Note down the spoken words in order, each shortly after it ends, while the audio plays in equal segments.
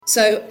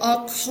So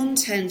our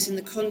content and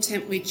the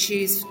content we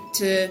choose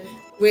to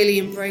really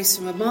embrace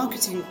from a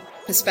marketing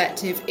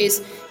perspective is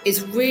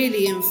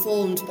really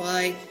informed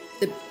by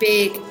the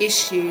big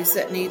issues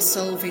that need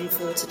solving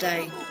for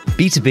today.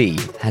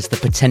 B2B has the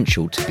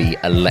potential to be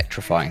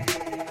electrifying,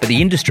 but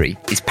the industry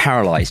is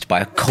paralysed by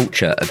a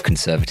culture of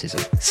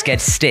conservatism,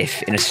 scared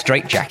stiff in a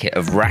straitjacket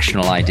of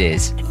rational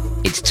ideas.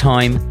 It's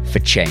time for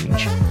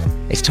change.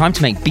 It's time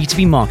to make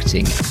B2B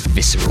marketing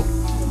visceral.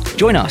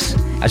 Join us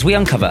as we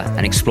uncover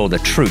and explore the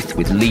truth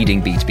with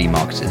leading B2B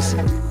marketers.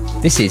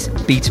 This is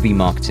B2B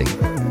Marketing,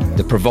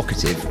 the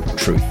provocative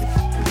truth.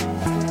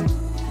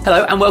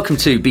 Hello and welcome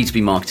to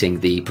B2B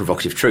Marketing, the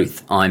provocative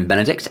truth. I'm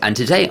Benedict and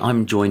today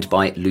I'm joined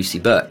by Lucy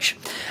Birch.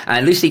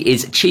 And Lucy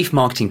is Chief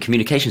Marketing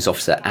Communications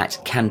Officer at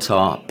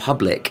Kantar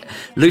Public.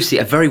 Lucy,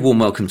 a very warm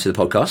welcome to the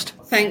podcast.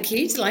 Thank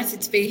you, delighted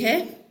to be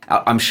here.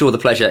 I'm sure the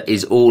pleasure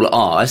is all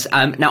ours.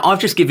 Now, I've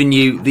just given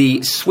you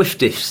the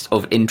swiftest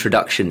of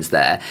introductions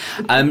there.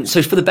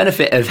 So for the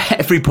benefit of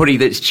everybody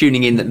that's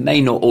tuning in that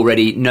may not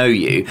already know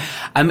you,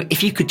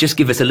 if you could just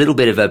give us a little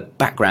bit of a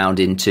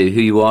background into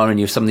who you are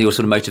and some of your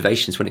sort of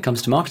motivations when it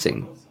comes to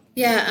marketing.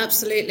 Yeah,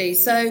 absolutely.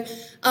 So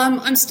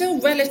I'm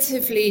still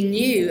relatively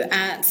new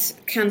at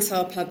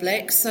Kantar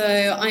Public. So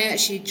I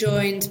actually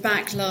joined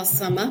back last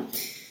summer.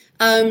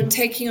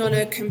 Taking on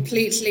a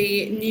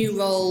completely new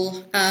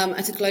role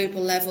at a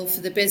global level for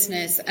the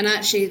business. And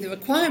actually the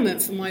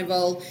requirement for my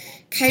role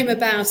came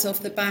about off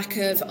the back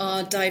of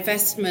our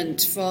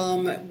divestment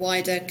from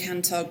wider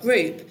Kantar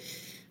Group.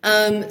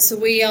 So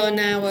we are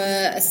now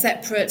a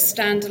separate,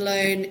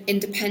 standalone,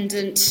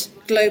 independent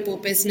global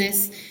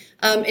business.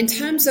 In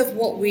terms of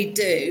what we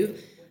do,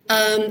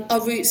 our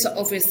roots are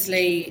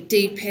obviously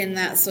deep in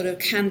that sort of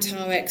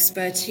Kantar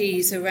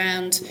expertise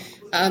around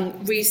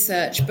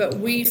research, but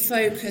we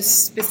focus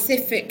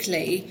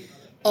specifically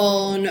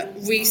on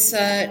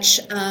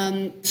research,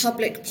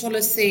 public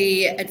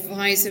policy,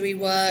 advisory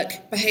work,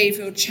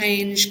 behavioural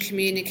change,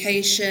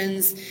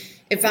 communications,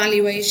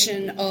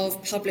 evaluation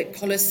of public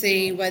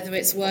policy, whether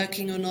it's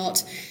working or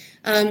not.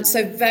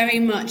 So very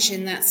much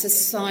in that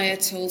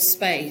societal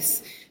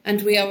space.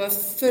 And we are a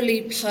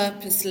fully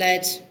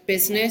purpose-led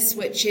business,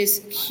 which is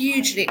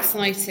hugely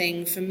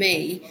exciting for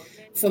me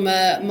from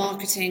a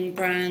marketing,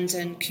 brand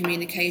and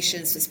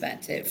communications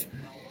perspective.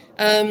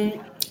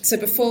 So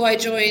before I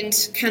joined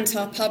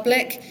Kantar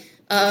Public,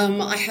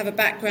 I have a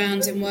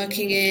background in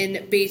working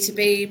in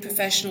B2B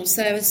professional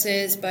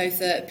services,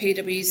 both at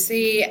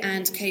PwC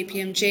and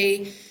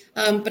KPMG,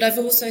 but I've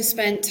also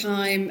spent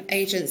time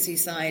agency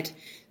side,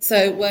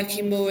 so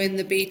working more in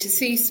the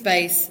B2C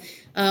space,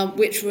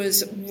 which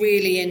was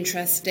really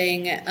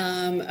interesting,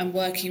 and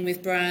working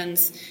with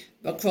brands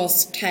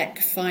across tech,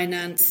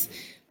 finance,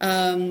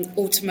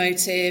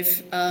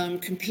 automotive,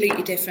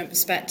 completely different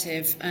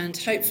perspective, and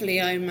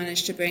hopefully I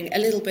managed to bring a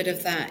little bit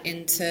of that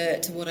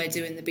into what I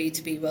do in the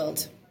B2B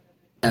world.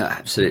 Oh,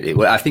 absolutely.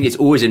 Well, I think it's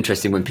always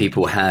interesting when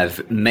people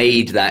have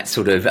made that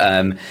sort of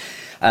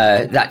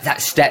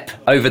that step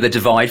over the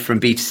divide from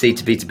B2C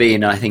to B2B,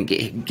 and I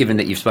think given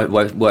that you've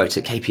worked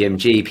at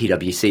KPMG,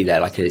 PwC there,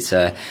 like it's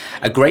a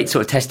great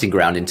sort of testing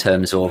ground in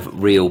terms of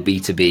real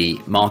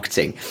B2B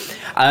marketing.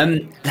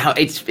 Now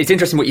it's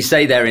interesting what you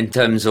say there in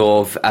terms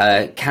of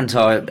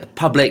Kantar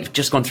Public,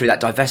 just gone through that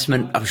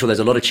divestment. I'm sure there's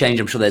a lot of change.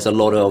 I'm sure there's a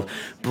lot of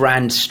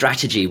brand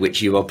strategy,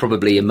 which you are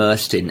probably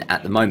immersed in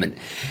at the moment.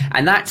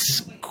 And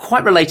that's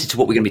quite related to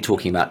what we're going to be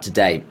talking about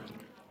today.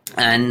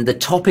 And the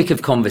topic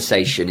of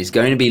conversation is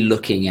going to be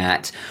looking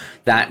at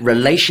that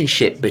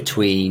relationship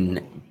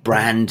between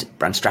brand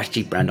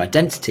strategy, brand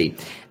identity,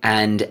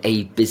 and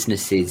a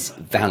business's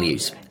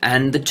values.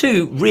 And the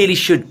two really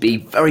should be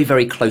very,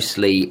 very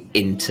closely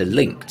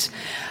interlinked.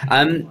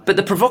 But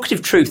the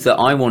provocative truth that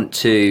I want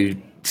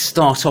to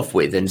start off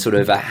with and sort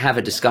of have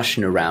a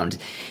discussion around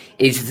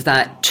is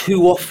that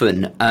too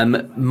often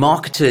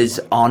marketers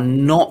are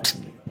not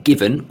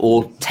given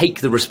or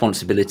take the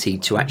responsibility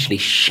to actually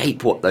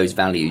shape what those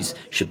values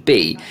should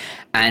be.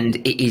 And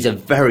it is a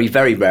very,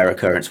 very rare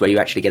occurrence where you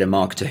actually get a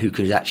marketer who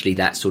is actually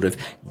that sort of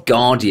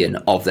guardian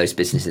of those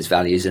businesses'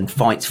 values and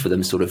fights for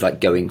them sort of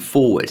like going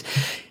forward.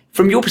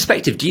 From your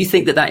perspective, do you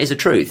think that that is a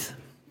truth?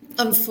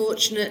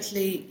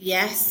 Unfortunately,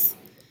 yes.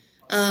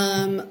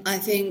 I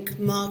think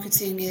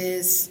marketing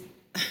is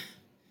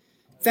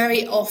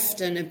very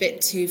often a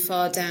bit too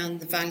far down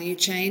the value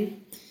chain.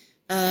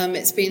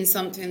 It's been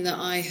something that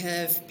I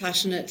have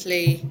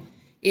passionately,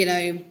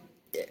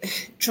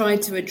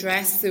 tried to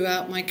address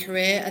throughout my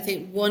career. I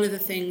think one of the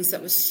things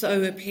that was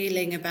so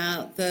appealing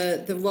about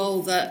the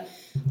role that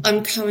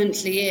I'm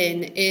currently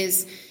in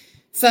is,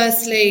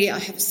 firstly, I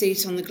have a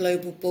seat on the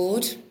global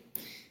board.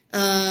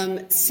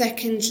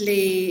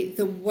 Secondly,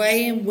 the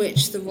way in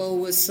which the role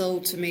was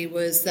sold to me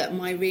was that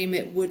my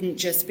remit wouldn't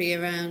just be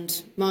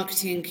around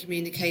marketing and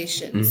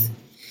communications.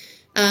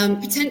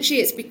 Potentially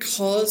it's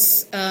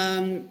because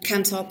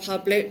Kantar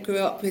Public grew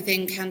up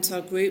within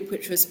Kantar Group,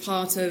 which was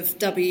part of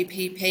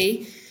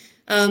WPP,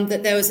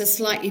 that there was a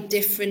slightly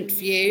different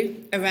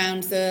view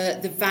around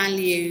the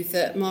value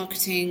that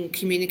marketing,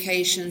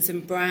 communications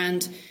and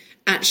brand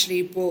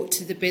actually brought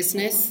to the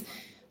business.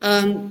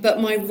 But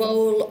my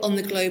role on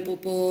the global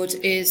board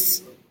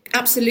is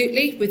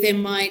absolutely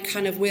within my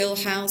kind of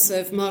wheelhouse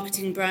of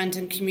marketing, brand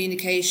and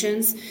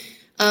communications.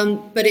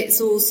 But it's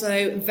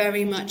also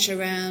very much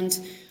around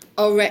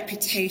our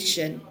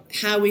reputation,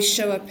 how we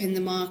show up in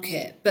the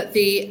market. But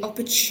the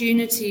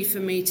opportunity for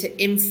me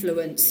to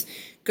influence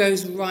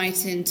goes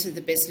right into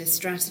the business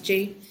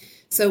strategy.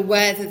 So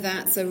whether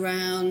that's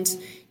around,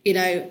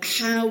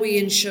 how we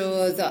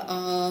ensure that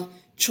our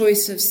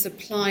choice of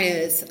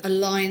suppliers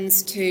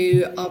aligns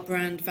to our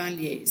brand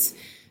values.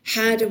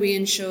 How do we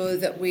ensure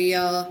that we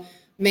are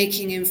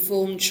making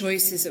informed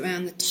choices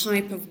around the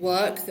type of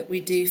work that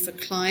we do for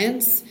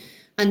clients?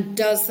 And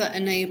does that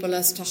enable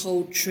us to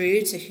hold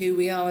true to who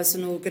we are as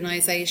an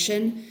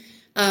organisation?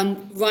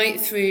 Right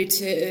through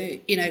to,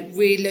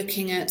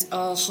 re-looking at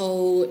our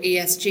whole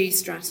ESG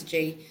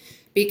strategy.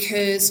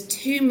 Because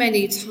too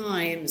many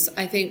times,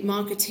 I think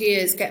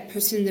marketeers get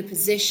put in the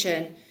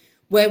position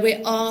where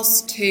we're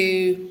asked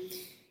to,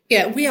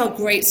 we are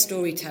great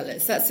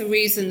storytellers. That's the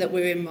reason that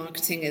we're in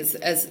marketing as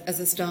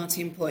a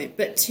starting point.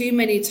 But too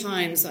many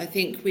times, I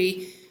think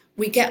we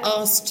get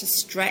asked to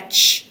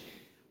stretch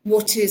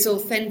what is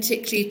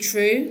authentically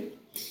true.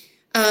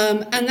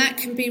 And that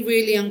can be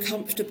really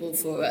uncomfortable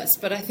for us.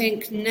 But I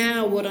think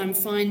now what I'm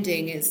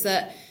finding is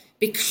that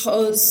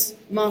because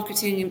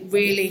marketing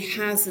really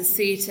has a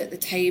seat at the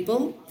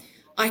table,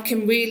 I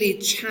can really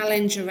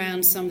challenge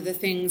around some of the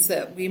things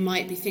that we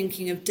might be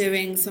thinking of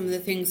doing, some of the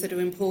things that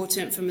are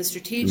important from a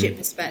strategic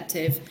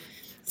perspective.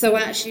 So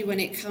actually,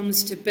 when it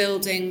comes to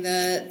building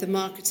the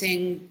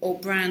marketing or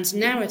brand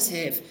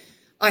narrative,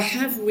 I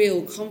have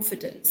real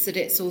confidence that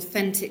it's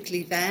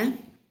authentically there.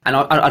 And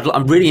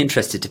I'm really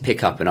interested to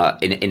pick up in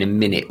a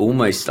minute,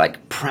 almost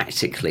like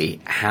practically,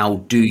 how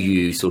do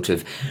you sort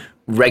of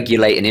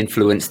regulate and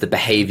influence the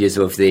behaviours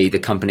of the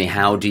company?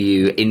 How do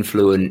you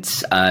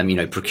influence,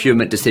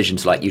 procurement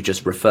decisions like you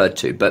just referred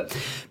to? But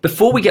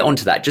before we get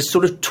onto that, just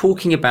sort of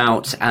talking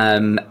about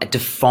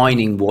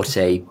defining what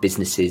a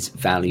business's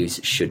values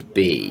should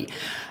be.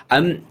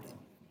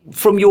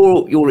 From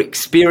your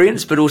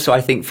experience, but also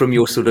I think from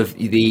your sort of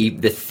the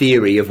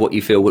theory of what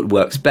you feel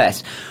works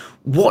best,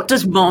 what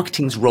does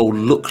marketing's role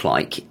look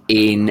like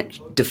in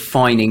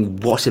defining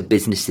what a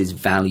business's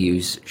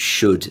values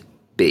should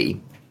be?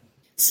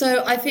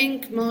 So I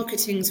think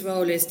marketing's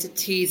role is to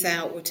tease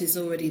out what is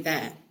already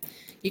there.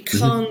 You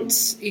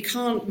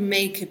can't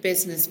make a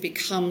business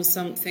become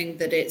something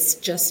that it's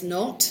just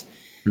not.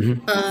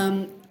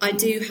 I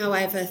do,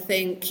 however,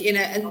 think,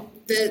 and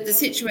the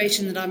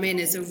situation that I'm in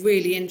is a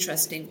really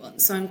interesting one.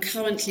 So I'm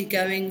currently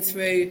going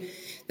through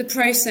the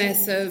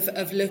process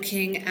of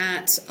looking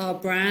at our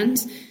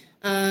brand.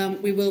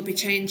 We will be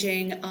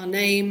changing our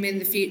name in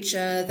the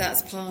future.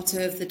 That's part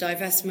of the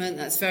divestment.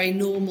 That's very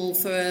normal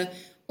for an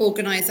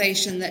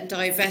organisation that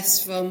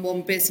divests from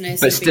one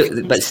business. But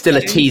still a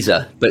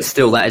teaser. But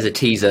still, that is a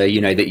teaser.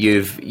 That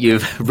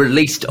you've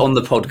released on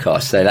the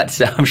podcast. So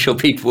that's I'm sure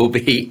people will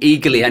be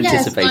eagerly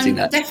anticipating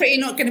that. I'm definitely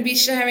not going to be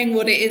sharing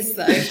what it is,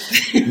 though.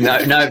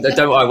 No,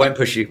 don't. I won't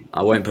push you.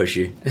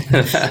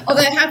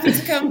 Although happy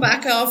to come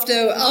back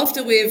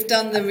after we've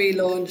done the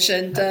relaunch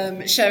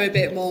and share a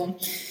bit more.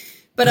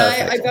 But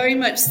I very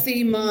much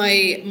see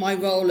my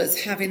role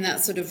as having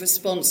that sort of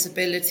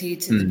responsibility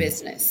to the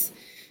business,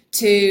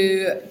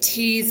 to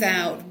tease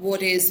out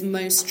what is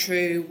most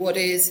true, what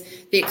is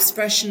the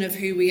expression of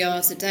who we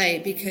are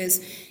today. Because,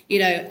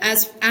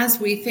 as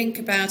we think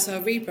about our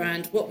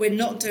rebrand, what we're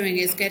not doing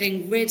is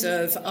getting rid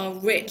of our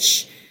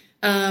rich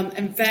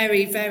and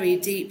very, very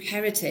deep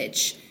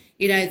heritage.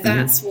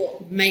 That's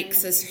what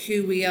makes us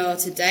who we are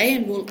today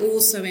and will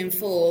also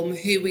inform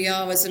who we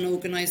are as an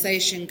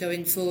organisation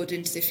going forward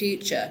into the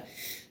future.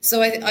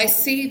 So I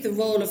see the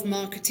role of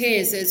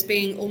marketeers as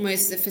being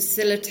almost the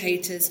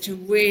facilitators to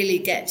really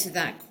get to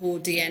that core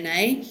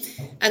DNA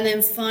and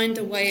then find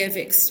a way of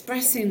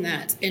expressing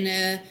that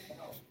in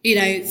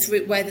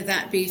through, whether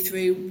that be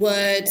through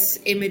words,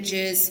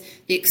 images,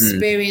 the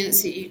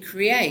experience that you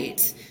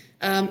create.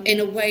 In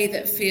a way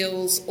that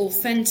feels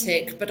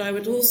authentic, but I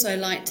would also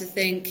like to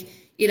think,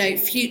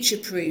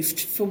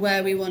 future-proofed for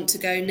where we want to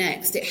go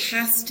next. It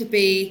has to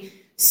be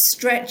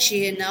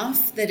stretchy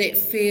enough that it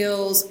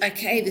feels,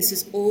 okay, this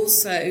is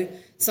also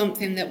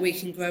something that we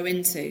can grow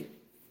into.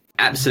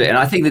 Absolutely. And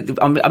I think that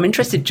I'm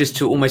interested just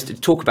to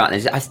almost talk about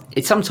this.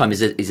 It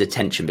sometimes is a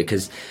tension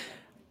because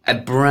a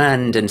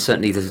brand, and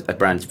certainly there's a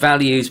brand's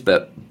values,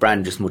 but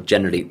brand just more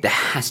generally, there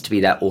has to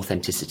be that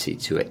authenticity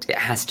to it. It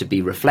has to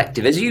be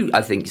reflective, as you,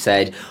 I think,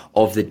 said,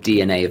 of the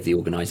DNA of the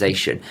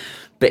organisation.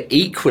 But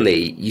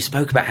equally, you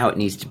spoke about how it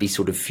needs to be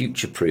sort of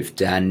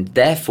future-proofed, and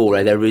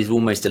therefore there is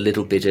almost a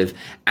little bit of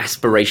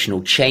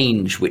aspirational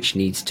change which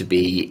needs to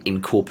be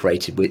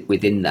incorporated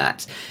within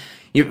that.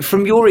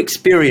 From your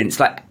experience,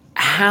 like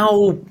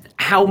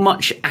how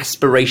much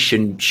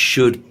aspiration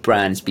should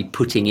brands be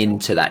putting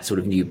into that sort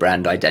of new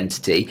brand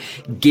identity,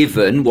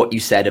 given what you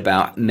said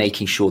about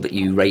making sure that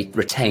you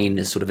retain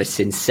a sort of a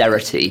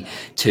sincerity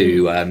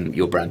to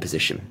your brand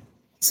position?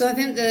 So I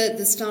think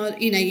the start,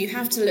 you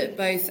have to look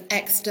both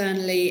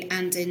externally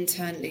and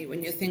internally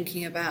when you're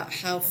thinking about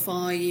how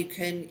far you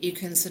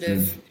can sort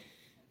of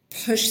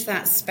push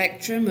that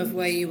spectrum of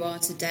where you are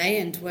today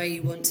and where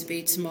you want to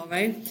be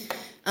tomorrow.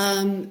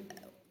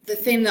 The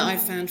thing that I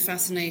found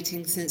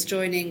fascinating since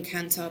joining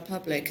Kantar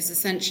Public is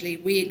essentially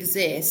we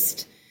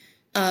exist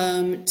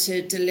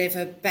to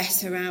deliver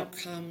better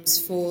outcomes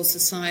for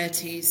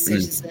societies,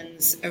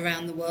 citizens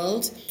around the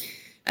world.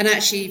 And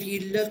actually, if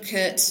you look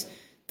at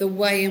the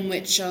way in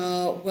which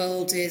our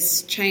world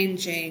is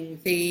changing,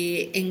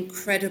 the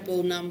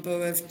incredible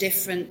number of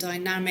different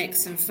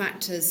dynamics and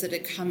factors that are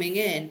coming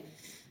in,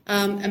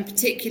 and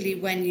particularly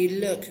when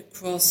you look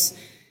across,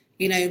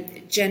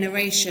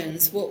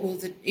 generations, what will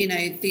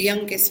the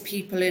youngest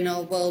people in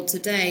our world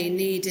today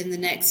need in the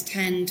next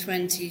 10,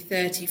 20,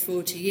 30,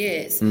 40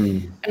 years?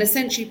 And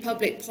essentially,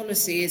 public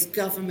policy is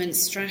government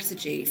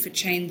strategy for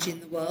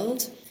changing the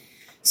world.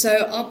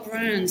 So our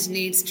brand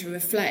needs to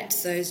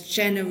reflect those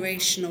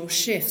generational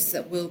shifts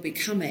that will be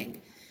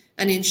coming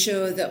and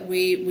ensure that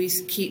we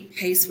keep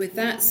pace with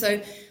that.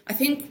 So I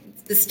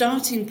think the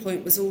starting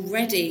point was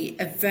already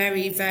a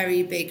very,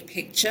 very big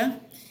picture.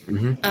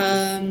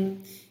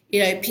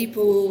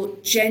 People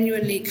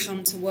genuinely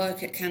come to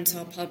work at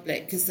Kantar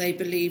Public because they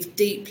believe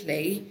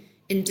deeply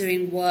in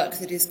doing work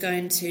that is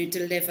going to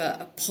deliver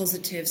a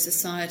positive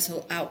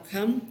societal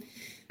outcome.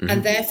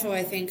 And therefore,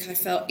 I think I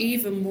felt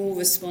even more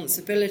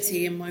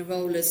responsibility in my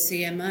role as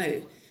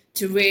CMO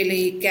to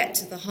really get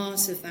to the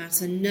heart of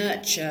that and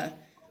nurture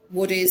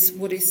what is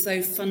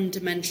so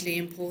fundamentally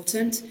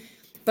important.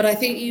 But I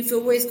think you've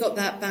always got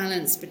that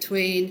balance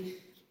between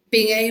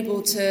being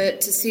able to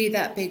see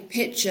that big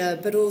picture,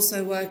 but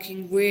also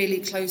working really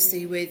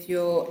closely with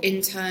your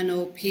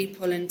internal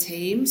people and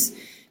teams,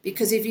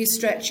 because if you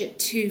stretch it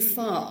too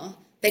far,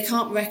 they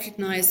can't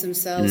recognise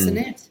themselves in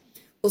it.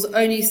 Or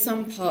only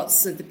some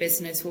parts of the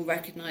business will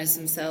recognise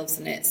themselves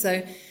in it.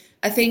 So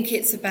I think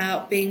it's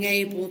about being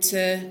able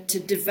to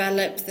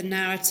develop the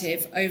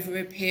narrative over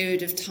a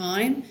period of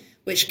time,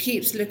 which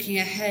keeps looking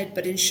ahead,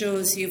 but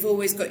ensures you've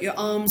always got your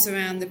arms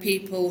around the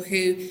people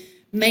who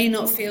may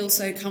not feel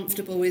so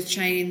comfortable with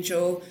change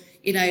or,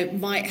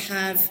 might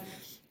have,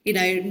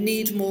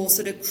 need more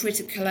sort of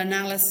critical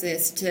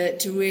analysis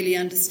to really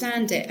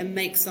understand it and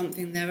make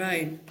something their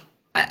own.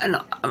 And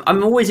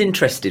I'm always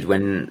interested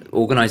when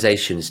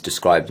organisations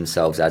describe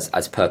themselves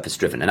as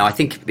purpose-driven. And I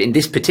think in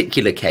this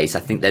particular case, I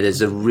think that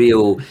there's a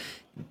real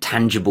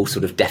tangible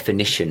sort of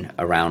definition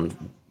around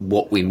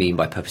what we mean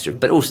by purpose-driven.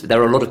 But also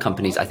there are a lot of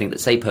companies, I think,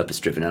 that say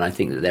purpose-driven, and I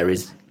think that there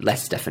is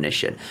less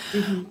definition.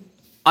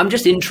 I'm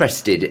just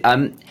interested,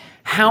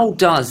 how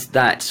does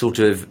that sort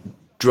of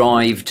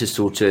drive to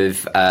sort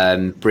of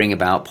bring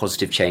about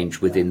positive change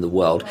within the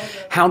world,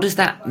 how does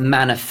that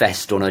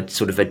manifest on a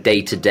sort of a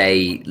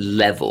day-to-day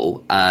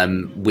level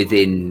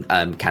within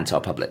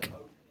Kantar Public?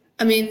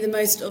 I mean, the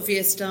most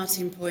obvious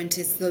starting point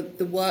is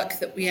the work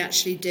that we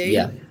actually do.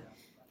 Yeah.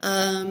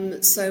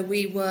 So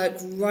we work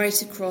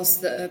right across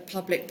the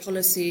public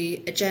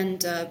policy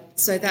agenda.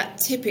 So that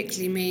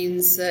typically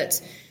means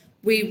that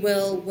we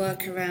will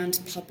work around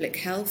public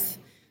health.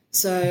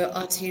 So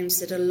our teams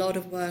did a lot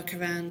of work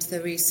around the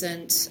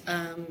recent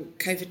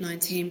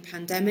COVID-19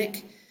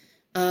 pandemic.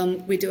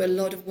 We do a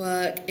lot of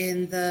work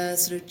in the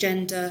sort of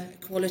gender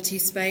equality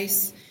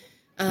space,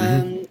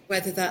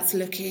 whether that's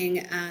looking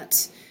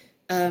at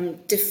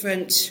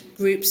different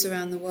groups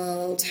around the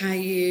world, how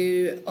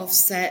you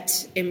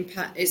offset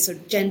impact, sort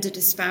of gender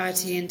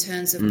disparity in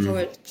terms of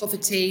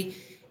poverty,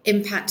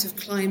 impact of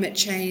climate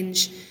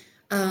change.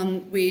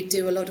 We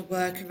do a lot of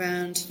work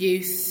around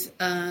youth,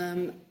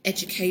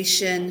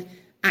 education,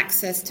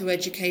 access to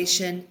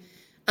education,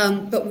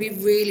 but we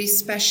really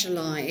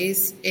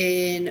specialise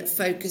in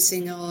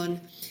focusing on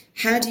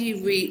how do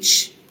you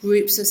reach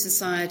groups of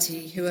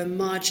society who are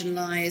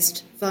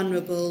marginalised,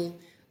 vulnerable,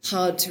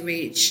 hard to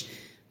reach.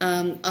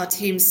 Our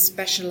teams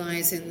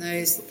specialise in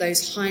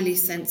those highly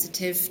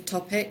sensitive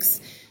topics,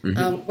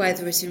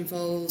 whether it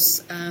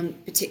involves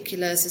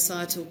particular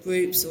societal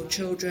groups or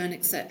children,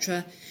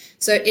 etc.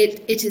 So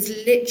it is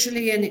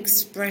literally an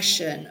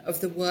expression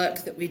of the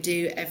work that we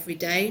do every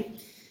day.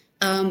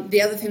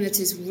 The other thing that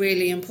is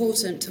really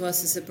important to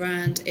us as a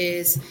brand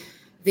is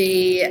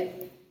the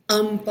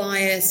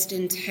unbiased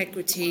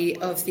integrity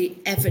of the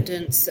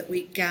evidence that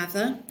we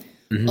gather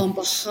on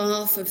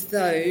behalf of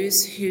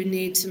those who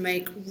need to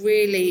make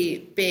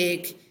really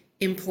big,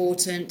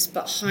 important,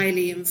 but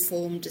highly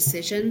informed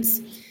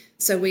decisions.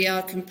 So we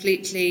are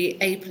completely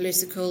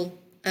apolitical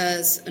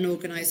as an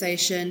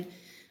organisation.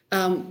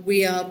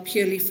 We are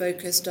purely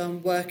focused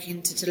on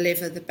working to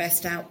deliver the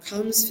best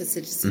outcomes for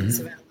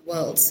citizens around the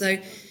world. So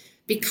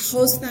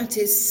because that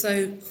is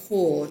so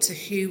core to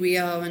who we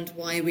are and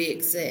why we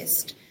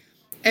exist,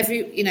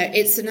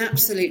 it's an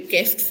absolute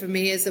gift for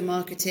me as a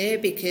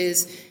marketeer,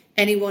 because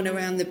anyone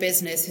around the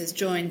business has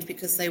joined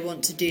because they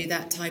want to do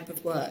that type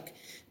of work.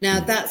 Now,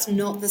 that's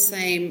not the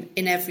same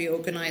in every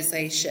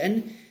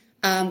organisation.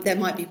 There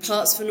might be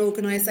parts of an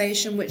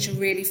organisation which are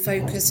really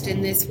focused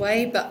in this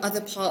way, but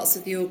other parts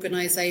of the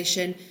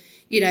organisation,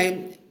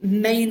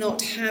 may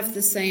not have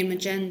the same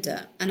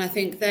agenda. And I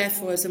think,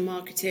 therefore, as a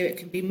marketeer, it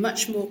can be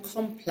much more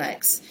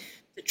complex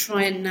to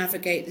try and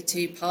navigate the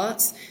two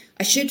parts.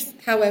 I should,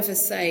 however,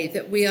 say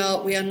that we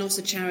are not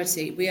a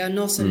charity. We are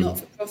not a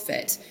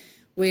not-for-profit.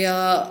 We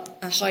are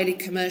a highly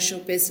commercial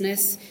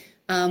business.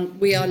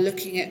 We are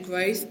looking at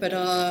growth, but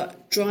our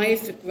drive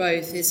for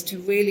growth is to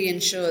really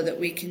ensure that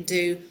we can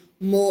do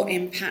more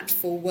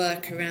impactful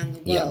work around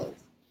the world.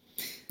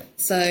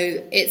 So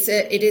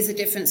it is a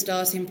different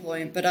starting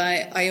point, but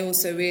I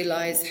also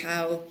realise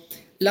how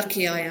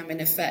lucky I am,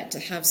 in effect, to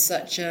have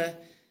such a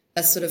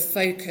sort of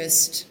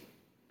focused,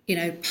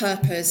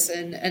 purpose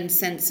and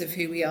sense of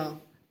who we are.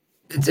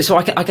 So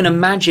I can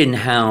imagine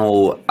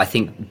how, I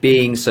think,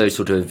 being so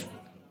sort of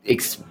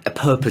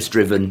purpose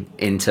driven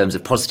in terms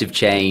of positive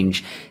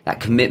change, that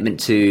commitment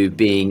to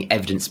being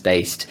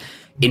evidence-based,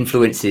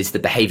 influences the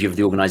behaviour of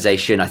the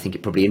organisation. I think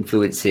it probably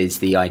influences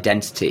the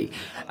identity.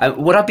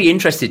 What I'd be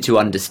interested to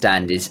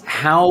understand is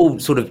how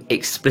sort of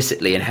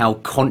explicitly and how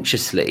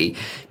consciously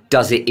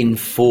does it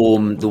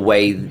inform the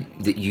way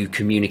that you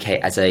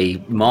communicate as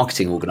a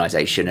marketing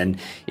organisation, and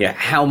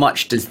how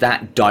much does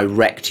that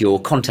direct your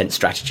content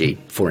strategy,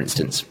 for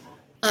instance?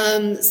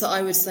 So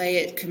I would say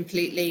it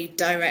completely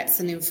directs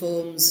and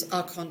informs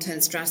our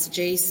content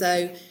strategy.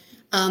 So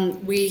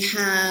we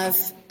have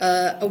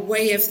a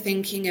way of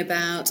thinking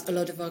about a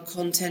lot of our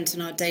content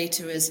and our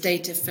data as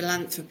data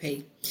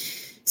philanthropy.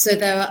 So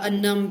there are a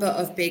number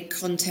of big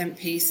content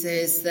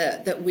pieces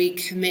that we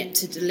commit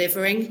to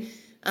delivering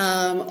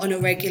on a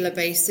regular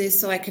basis.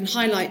 So I can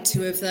highlight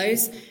two of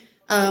those.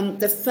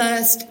 The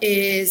first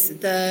is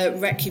the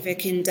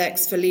Reykjavik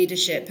Index for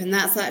Leadership, and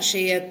that's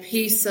actually a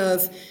piece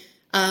of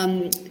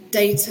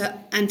data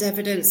and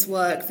evidence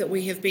work that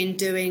we have been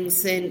doing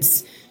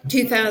since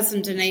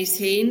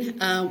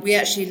 2018. We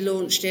actually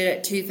launched it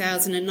at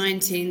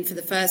 2019 for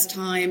the first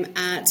time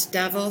at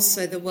Davos,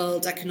 so the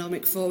World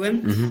Economic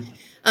Forum. Mm-hmm.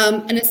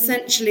 And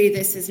essentially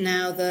this is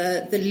now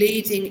the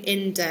leading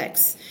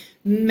index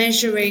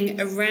measuring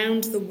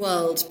around the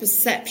world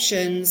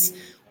perceptions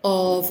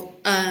of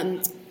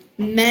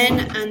men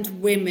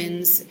and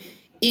women's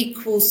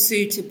equal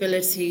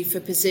suitability for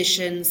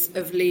positions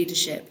of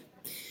leadership.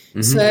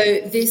 Mm-hmm.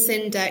 So this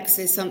index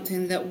is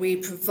something that we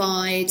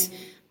provide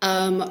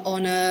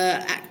on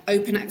an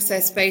open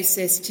access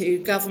basis to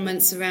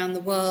governments around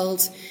the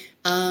world.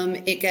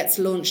 It gets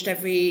launched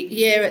every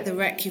year at the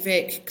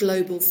Reykjavik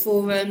Global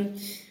Forum.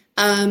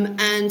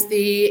 And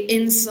the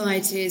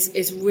insight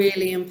is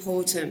really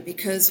important,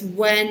 because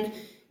when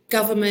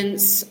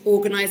governments,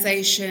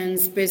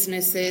 organisations,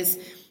 businesses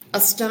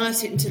are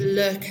starting to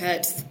look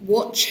at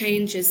what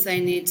changes they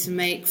need to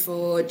make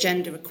for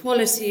gender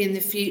equality in the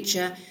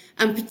future,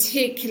 and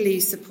particularly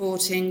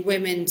supporting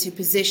women to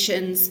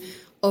positions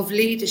of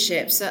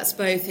leadership. So that's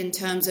both in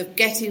terms of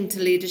getting to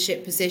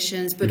leadership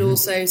positions, but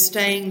also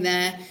staying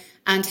there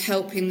and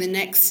helping the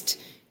next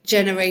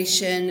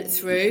generation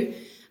through.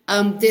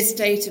 This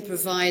data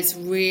provides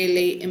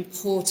really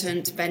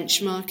important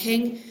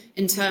benchmarking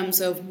in terms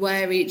of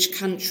where each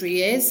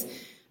country is,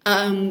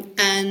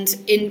 and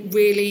in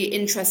really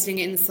interesting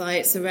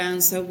insights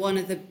around. So one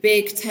of the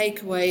big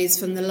takeaways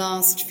from the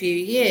last few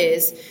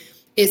years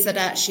is that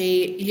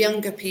actually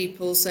younger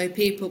people, so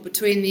people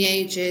between the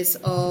ages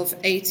of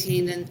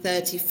 18 and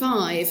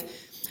 35,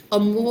 are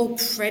more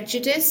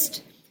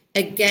prejudiced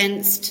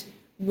against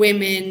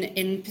women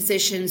in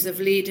positions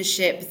of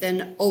leadership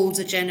than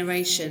older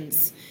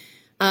generations,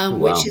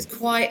 which is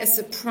quite a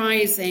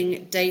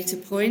surprising data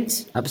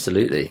point.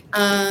 Absolutely.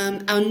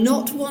 And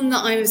not one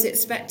that I was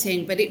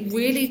expecting, but it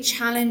really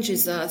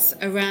challenges us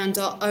around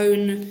our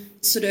own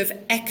sort of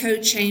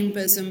echo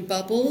chambers and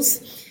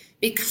bubbles,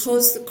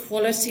 because the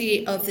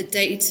quality of the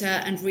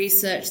data and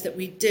research that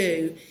we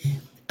do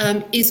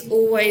is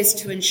always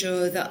to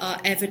ensure that our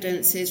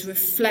evidence is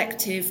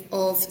reflective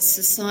of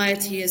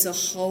society as a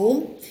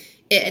whole.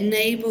 It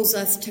enables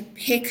us to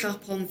pick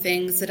up on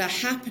things that are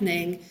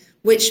happening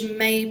which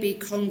may be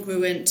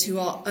congruent to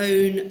our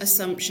own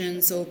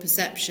assumptions or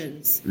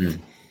perceptions.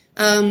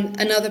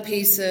 Another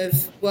piece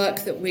of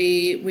work that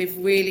we've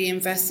really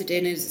invested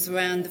in is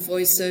around the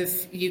voice of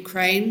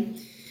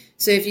Ukraine.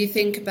 So if you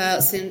think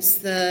about since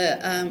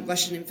the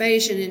Russian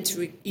invasion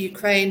into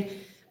Ukraine,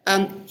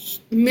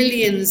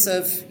 millions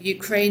of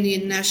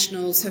Ukrainian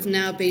nationals have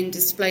now been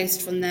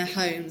displaced from their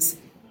homes.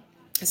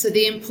 So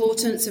the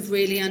importance of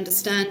really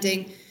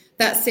understanding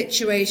that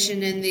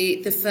situation in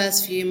the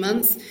first few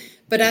months,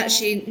 but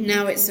actually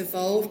now it's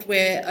evolved.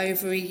 We're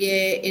over a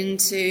year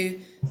into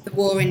the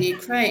war in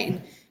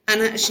Ukraine,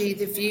 and actually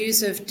the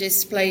views of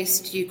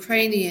displaced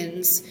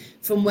Ukrainians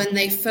from when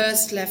they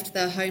first left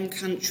their home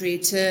country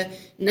to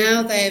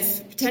now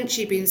they've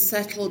potentially been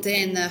settled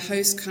in their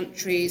host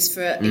countries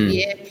for a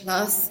year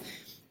plus.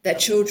 Their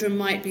children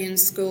might be in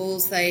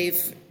schools,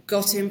 they've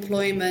got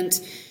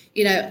employment.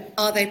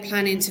 Are they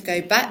planning to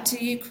go back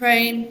to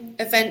Ukraine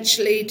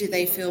eventually? Do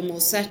they feel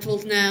more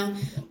settled now?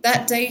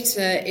 That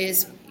data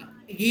is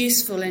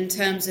useful in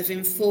terms of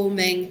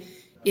informing,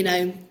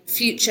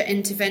 future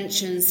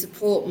interventions,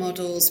 support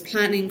models,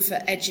 planning for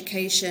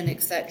education,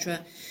 etc.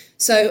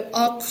 So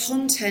our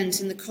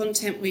content and the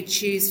content we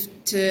choose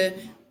to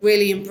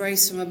really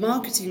embrace from a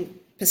marketing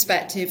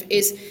perspective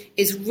is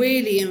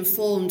really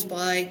informed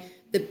by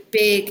the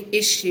big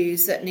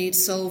issues that need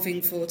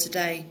solving for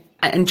today.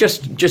 And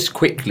just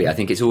quickly, I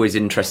think it's always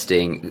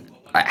interesting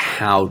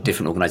how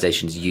different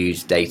organisations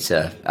use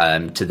data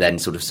to then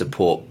sort of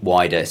support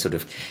wider sort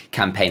of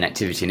campaign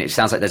activity. And it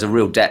sounds like there's a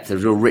real depth, a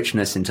real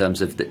richness in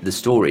terms of the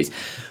stories.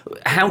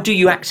 How do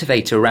you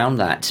activate around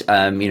that?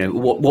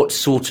 What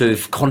sort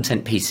of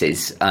content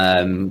pieces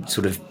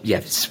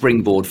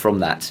springboard from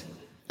that?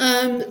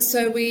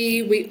 So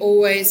we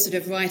always sort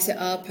of write it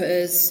up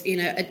as,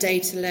 a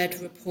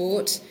data-led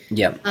report.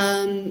 Yeah.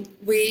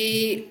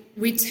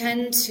 We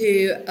tend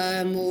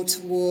to more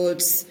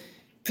towards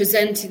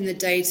presenting the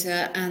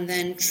data and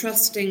then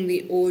trusting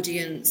the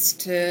audience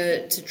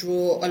to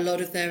draw a lot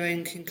of their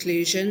own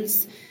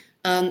conclusions.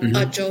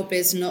 Our job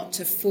is not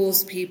to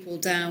force people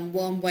down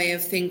one way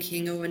of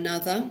thinking or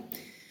another.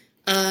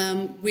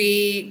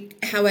 We,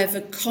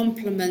 however,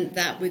 complement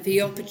that with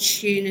the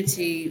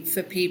opportunity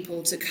for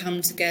people to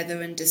come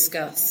together and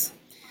discuss.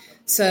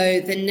 So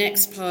the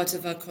next part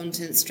of our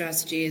content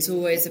strategy is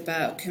always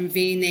about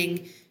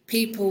convening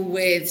people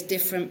with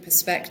different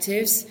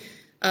perspectives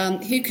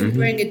who can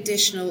bring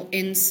additional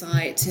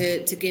insight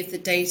to give the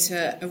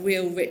data a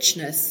real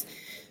richness.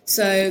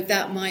 So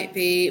that might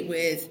be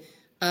with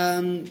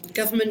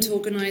government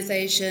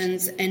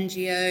organisations,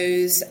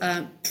 NGOs,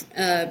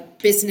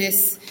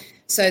 business.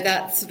 So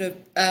that sort of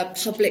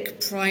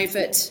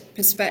public-private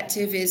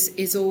perspective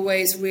is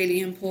always really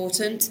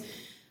important.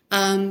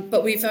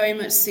 But we very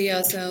much see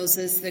ourselves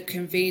as the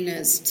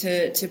conveners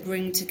to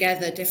bring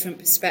together different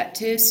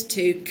perspectives,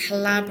 to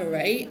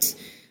collaborate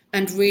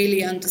and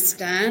really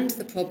understand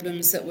the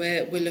problems that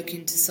we're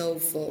looking to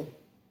solve for.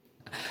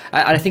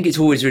 I think it's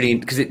always really,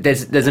 because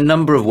there's a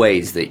number of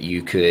ways that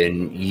you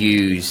can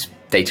use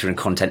data and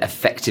content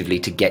effectively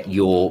to get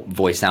your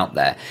voice out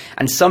there.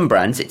 And some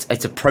brands,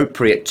 it's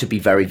appropriate to be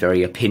very,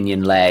 very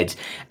opinion led,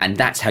 and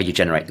that's how you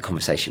generate the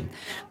conversation.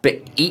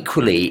 But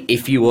equally,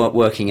 if you are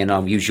working, and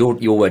I'll use your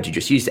word you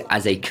just used, it,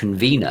 as a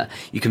convener,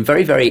 you can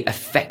very, very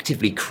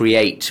effectively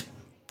create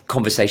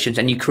conversations,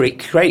 and you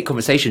create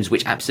conversations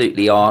which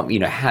absolutely are,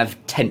 have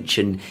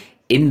tension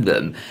in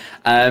them.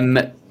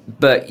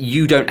 But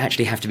you don't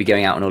actually have to be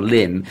going out on a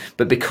limb,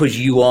 but because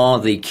you are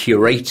the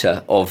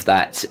curator of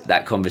that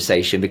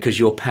conversation, because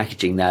you're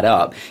packaging that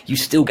up, you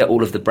still get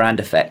all of the brand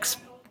effects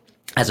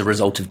as a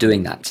result of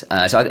doing that.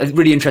 So it's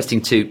really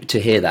interesting to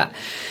hear that.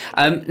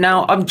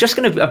 Now, I'm just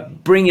going to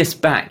bring us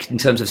back in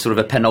terms of sort of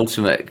a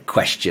penultimate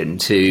question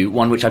to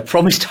one which I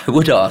promised I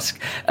would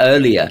ask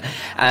earlier.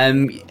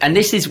 And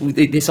this is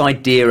this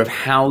idea of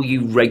how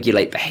you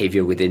regulate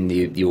behaviour within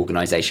the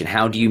organisation.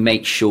 How do you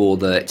make sure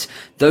that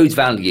those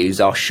values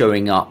are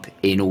showing up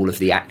in all of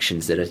the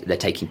actions that are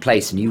taking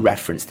place? And you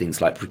reference things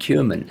like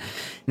procurement.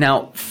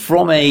 Now,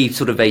 from a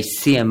sort of a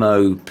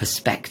CMO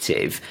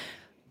perspective,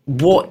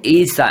 what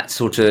is that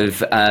sort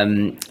of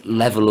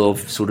level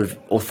of sort of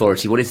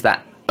authority? What is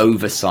that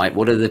oversight?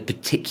 What are the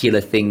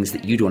particular things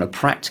that you do on a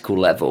practical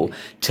level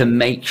to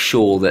make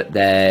sure that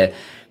their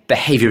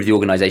behaviour of the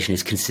organisation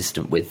is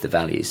consistent with the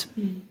values?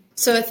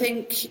 So I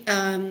think,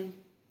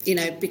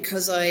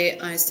 because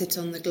I sit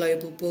on the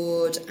global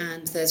board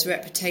and there's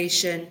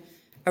reputation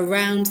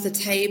around the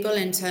table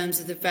in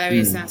terms of the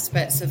various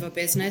aspects of our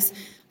business,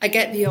 I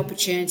get the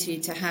opportunity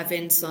to have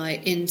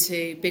insight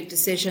into big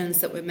decisions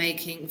that we're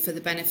making for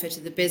the benefit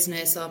of the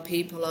business, our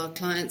people, our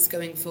clients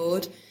going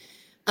forward.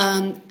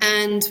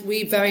 And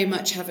we very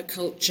much have a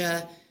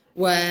culture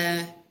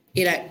where,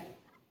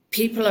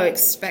 people are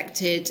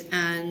expected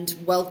and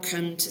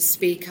welcome to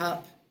speak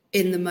up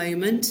in the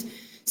moment.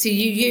 So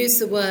you use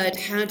the word,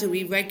 how do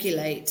we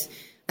regulate?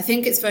 I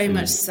think it's very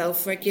much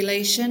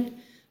self-regulation.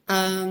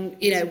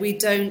 We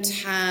don't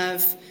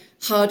have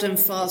hard and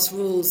fast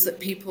rules that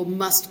people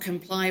must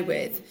comply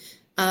with.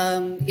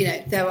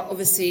 There are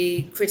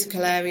obviously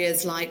critical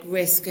areas like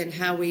risk and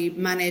how we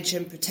manage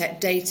and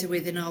protect data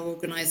within our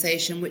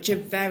organisation, which are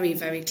very,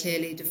 very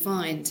clearly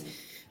defined.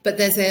 But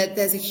there's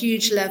a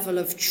huge level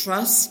of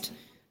trust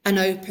and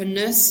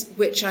openness,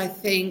 which I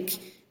think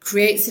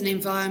creates an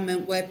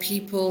environment where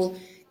people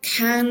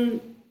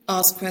can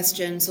ask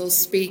questions or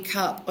speak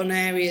up on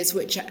areas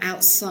which are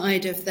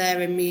outside of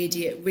their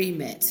immediate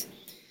remit.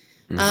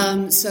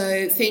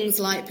 So things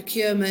like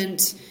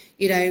procurement,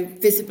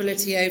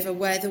 visibility over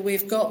whether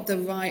we've got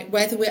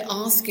whether we're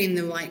asking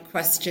the right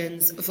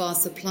questions of our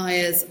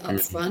suppliers up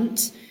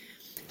front.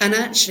 And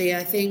actually,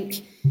 I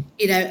think,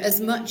 as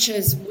much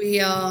as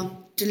we are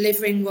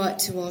delivering work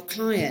to our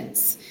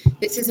clients,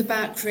 this is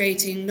about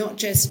creating not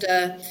just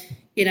a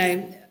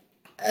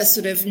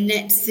sort of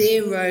net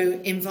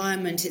zero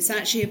environment. It's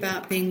actually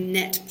about being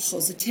net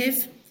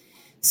positive.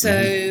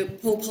 So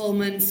Paul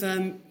Polman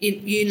from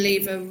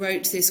Unilever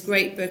wrote this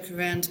great book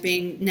around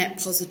being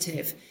net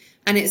positive.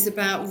 And it's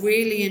about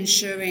really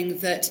ensuring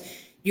that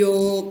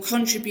your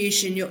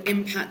contribution, your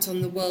impact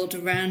on the world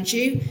around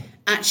you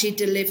actually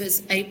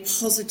delivers a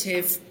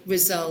positive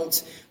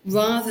result,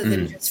 rather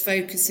than just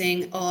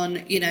focusing on,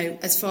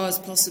 as far as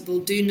possible,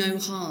 do no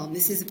harm.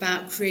 This is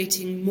about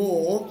creating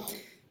more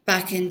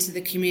back into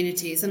the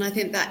communities. And I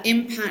think that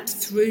impact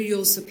through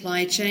your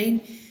supply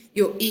chain,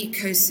 your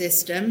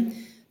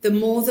ecosystem, the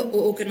more that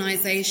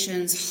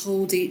organisations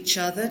hold each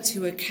other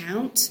to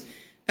account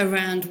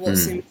around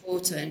what's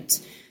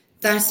important,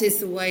 that is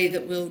the way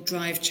that will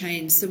drive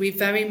change. So we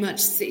very much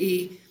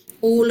see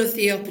all of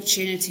the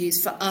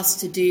opportunities for us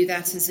to do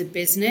that as a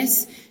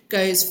business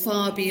goes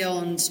far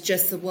beyond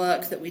just the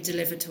work that we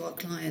deliver to our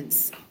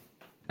clients.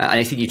 And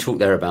I think you talked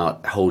there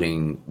about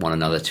holding one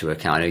another to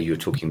account. I know you were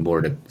talking more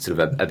at a sort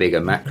of a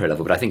bigger macro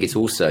level, but I think it's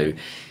also,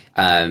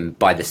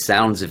 by the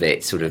sounds of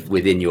it, sort of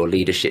within your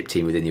leadership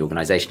team, within the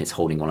organisation, it's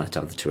holding one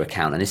another to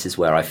account. And this is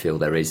where I feel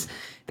there is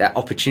that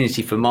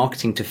opportunity for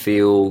marketing to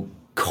feel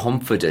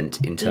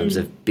confident in terms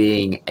of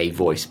being a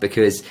voice,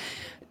 because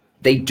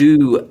they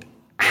do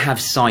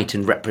have sight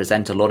and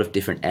represent a lot of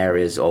different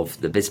areas of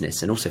the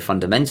business, and also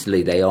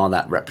fundamentally they are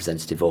that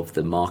representative of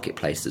the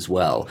marketplace as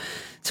well.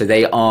 So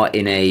they are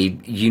in a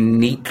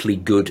uniquely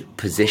good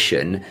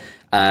position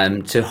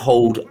to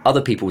hold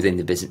other people within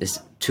the business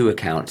to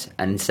account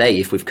and say,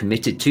 if we've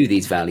committed to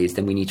these values,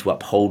 then we need to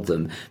uphold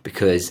them,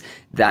 because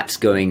that's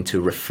going to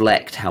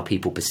reflect how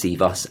people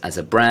perceive us as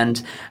a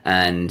brand.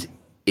 And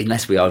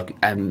unless we are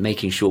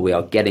making sure we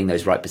are getting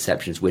those right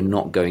perceptions, we're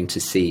not going to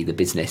see the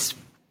business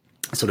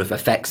sort of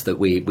effects that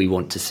we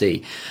want to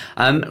see.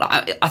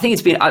 I think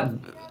it's been,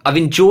 I've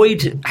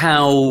enjoyed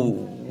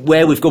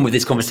where we've gone with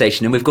this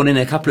conversation, and we've gone in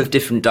a couple of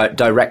different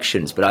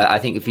directions, but I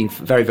think it's been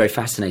very, very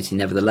fascinating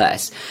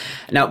nevertheless.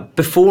 Now,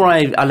 before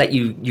I let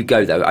you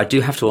go though, I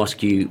do have to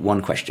ask you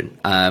one question,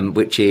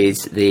 which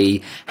is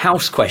the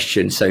house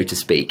question, so to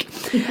speak.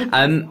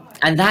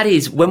 And that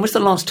is, when was the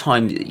last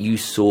time that you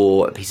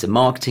saw a piece of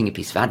marketing, a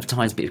piece of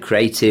advertising, a bit of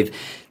creative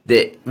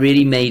that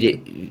really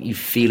made you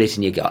feel it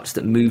in your guts,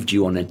 that moved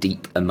you on a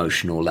deep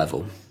emotional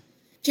level?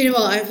 Do you know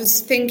what? I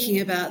was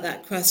thinking about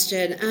that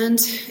question, and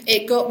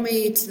it got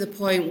me to the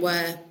point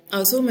where I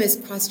was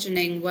almost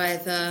questioning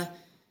whether,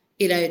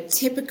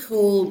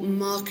 typical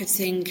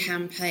marketing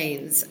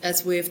campaigns,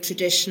 as we've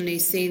traditionally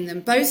seen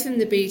them, both in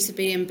the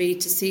B2B and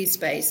B2C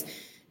space,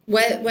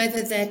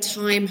 whether their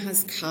time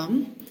has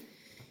come.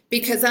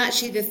 Because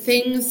actually the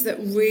things that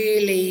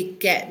really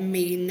get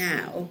me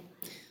now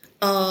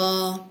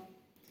are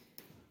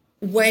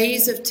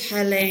ways of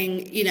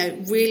telling,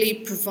 really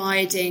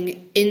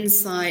providing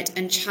insight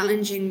and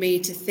challenging me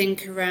to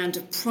think around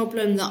a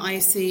problem that I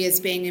see as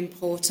being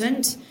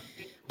important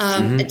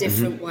a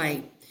different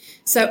way.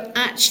 So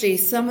actually,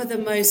 some of the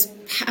most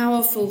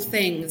powerful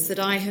things that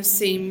I have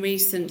seen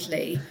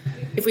recently,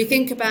 if we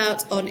think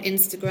about on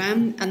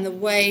Instagram and the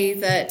way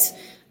that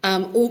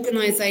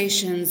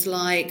organisations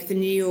like the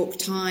New York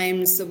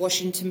Times, the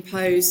Washington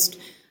Post,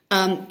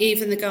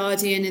 even the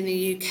Guardian in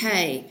the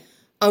UK,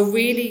 are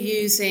really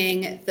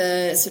using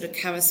the sort of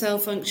carousel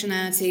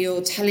functionality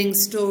or telling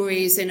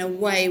stories in a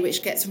way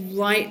which gets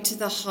right to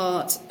the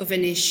heart of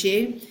an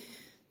issue.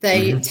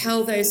 They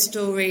tell those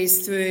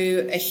stories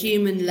through a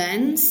human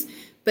lens,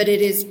 but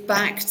it is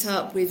backed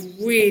up with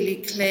really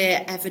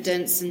clear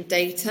evidence and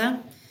data.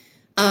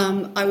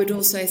 I would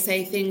also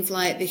say things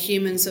like the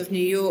Humans of New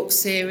York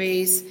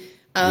series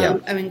are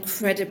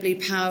incredibly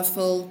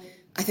powerful.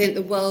 I think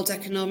the World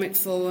Economic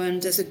Forum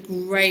does a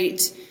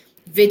great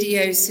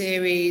video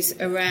series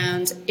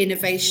around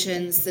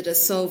innovations that are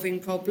solving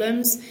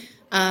problems,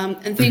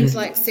 and things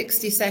like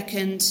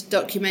 60-second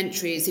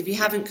documentaries. If you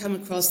haven't come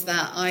across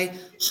that, I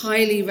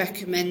highly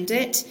recommend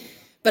it.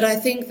 But I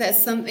think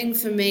there's something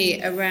for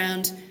me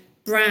around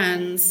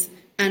brands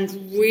and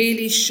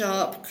really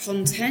sharp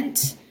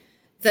content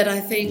that I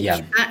think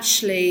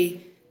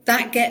actually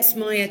that gets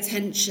my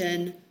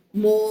attention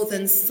more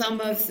than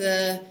some of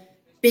the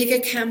bigger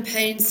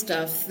campaign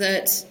stuff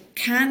that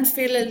can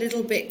feel a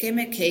little bit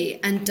gimmicky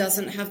and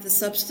doesn't have the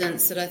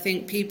substance that I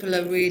think people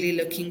are really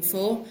looking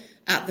for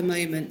at the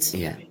moment.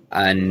 Yeah.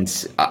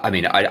 And I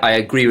mean, I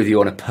agree with you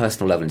on a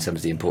personal level in terms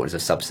of the importance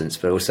of substance,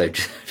 but also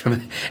just from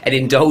an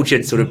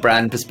indulgent sort of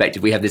brand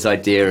perspective, we have this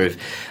idea of,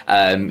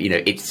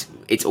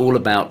 it's all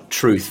about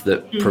truth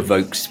that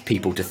provokes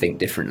people to think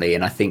differently.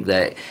 And I think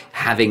that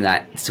having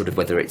that sort of,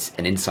 whether it's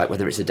an insight,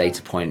 whether it's a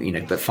data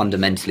point, but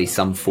fundamentally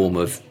some form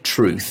of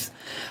truth,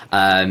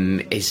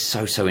 is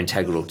so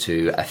integral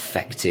to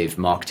effective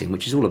marketing,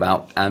 which is all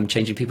about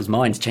changing people's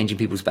minds, changing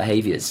people's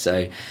behaviours.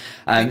 So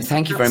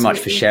thank you very much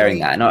for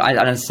sharing that. And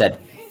as I said,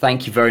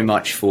 thank you very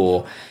much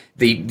for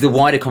the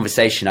wider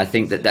conversation. I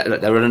think that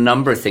there are a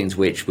number of things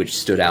which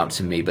stood out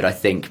to me, but I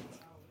think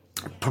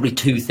probably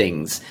two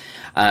things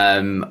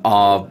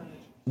are,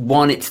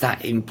 one, it's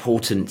that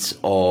importance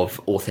of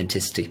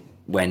authenticity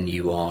when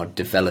you are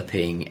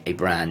developing a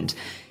brand.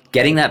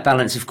 Getting that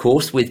balance, of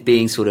course, with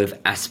being sort of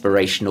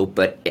aspirational,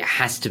 but it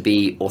has to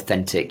be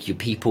authentic. Your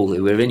people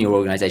who are in your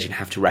organization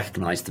have to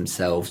recognize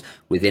themselves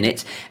within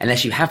it.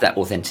 Unless you have that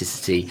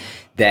authenticity,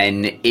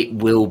 then it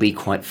will be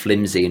quite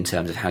flimsy in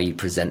terms of how you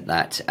present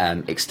that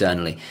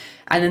externally.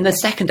 And then the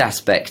second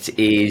aspect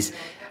is,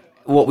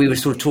 what we were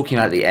sort of talking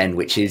about at the end,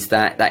 which is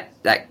that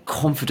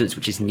confidence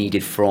which is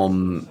needed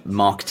from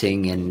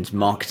marketing and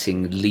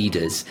marketing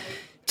leaders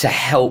to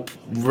help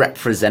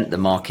represent the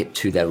market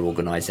to their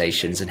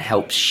organizations and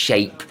help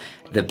shape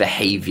the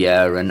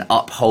behavior and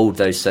uphold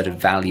those sort of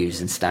values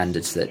and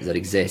standards that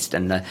exist.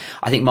 And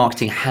I think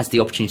marketing has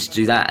the opportunity to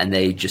do that, and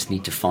they just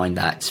need to find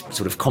that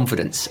sort of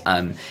confidence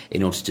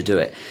in order to do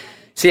it.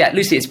 So yeah,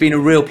 Lucy, it's been a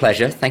real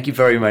pleasure. Thank you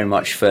very, very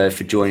much for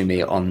joining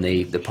me on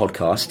the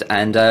podcast.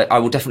 And I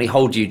will definitely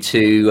hold you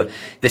to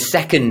the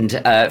second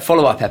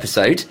follow-up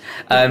episode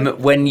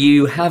when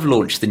you have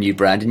launched the new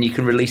brand and you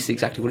can release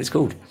exactly what it's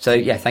called. So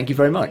yeah, thank you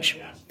very much.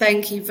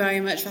 Thank you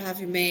very much for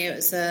having me. It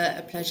was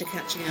a pleasure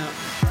catching up.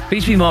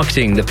 B2B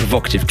Marketing, The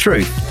Provocative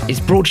Truth is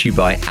brought to you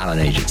by Allen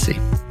Agency.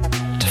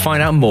 To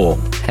find out more,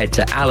 head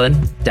to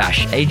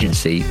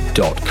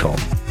allen-agency.com.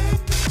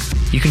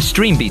 You can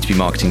stream B2B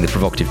Marketing, The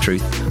Provocative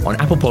Truth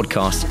on Apple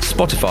Podcasts,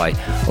 Spotify,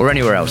 or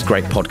anywhere else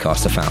great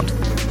podcasts are found.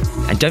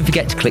 And don't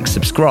forget to click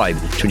subscribe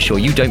to ensure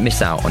you don't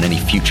miss out on any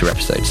future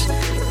episodes.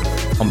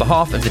 On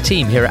behalf of the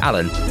team here at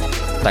Allen,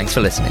 thanks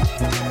for listening.